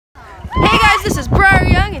Hey guys, this is Briar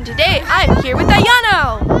Young, and today I'm here with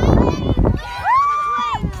Ayano.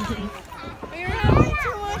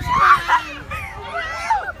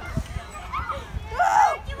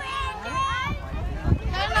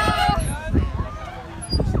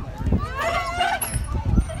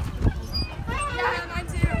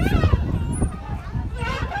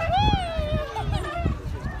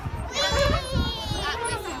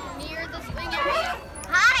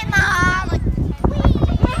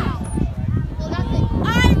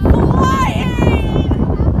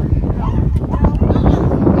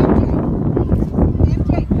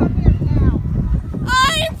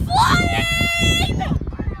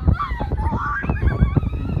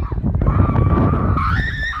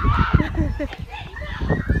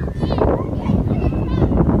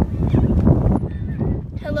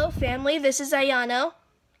 Hello family, this is Ayano,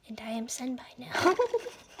 and I am Senpai now.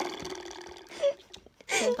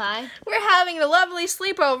 Senpai? We're having a lovely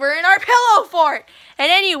sleepover in our pillow fort. And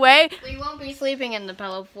anyway, We won't be sleeping in the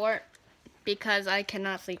pillow fort because I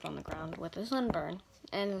cannot sleep on the ground with a sunburn.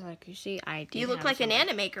 And like you see, I do you look have like an sunburn.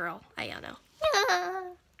 anime girl, Ayano.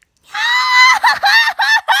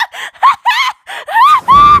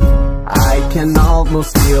 I can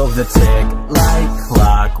almost feel the tick like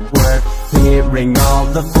clockwork, hearing all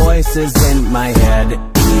the voices in my head.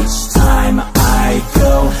 Each time I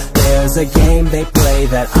go, there's a game they play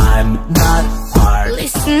that I'm not part.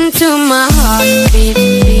 Listen to my heart beat,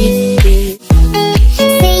 beat, beat.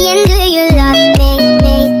 Saying, do you love me,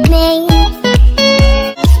 me?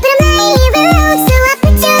 But I'm not even alone, so I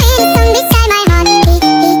put your ears beside my heart beat,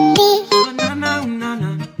 beat, beat. Banana,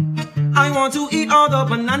 I want to eat all the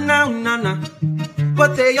banana,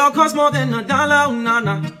 but they all cost more than $1,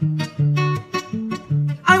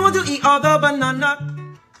 I want to eat all the banana.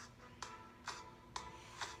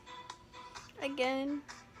 Again.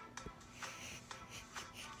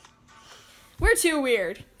 We're too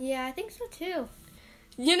weird. Yeah, I think so too.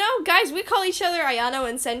 You know, guys, we call each other Ayano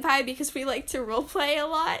and Senpai because we like to roleplay a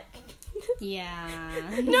lot. Yeah.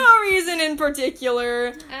 No reason in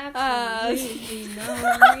particular. Absolutely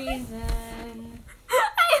no reason.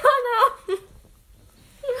 I don't know.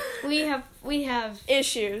 We have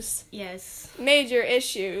Issues. yes, Major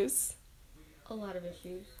issues. a lot of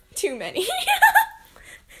issues. Too many.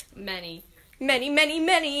 Many.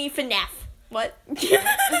 Many FNAF. What?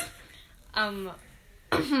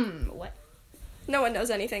 What? No one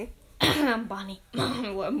knows anything. Bonnie.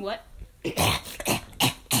 What?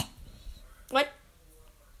 What?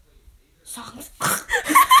 Songs.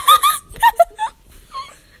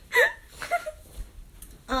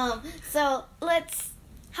 So let's.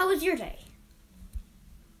 How was your day?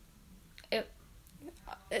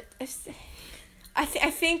 I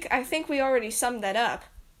think we already summed that up.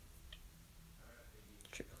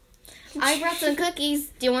 True. I brought some cookies.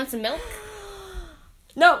 Do you want some milk?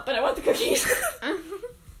 No, but I want the cookies.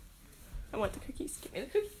 I want the cookies. Give me the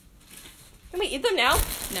cookies. Can we eat them now?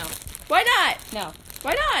 No. Why not? No.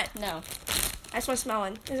 Why not? No. I just want to smell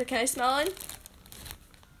one. Can I smell one?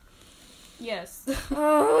 Yes.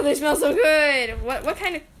 Oh, they smell so good. What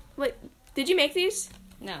kind of, like, did you make these?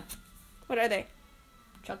 No. What are they?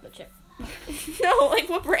 Chocolate chip. No, like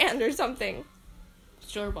what brand or something?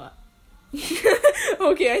 Store-bought.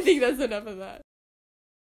 Okay, I think that's enough of that.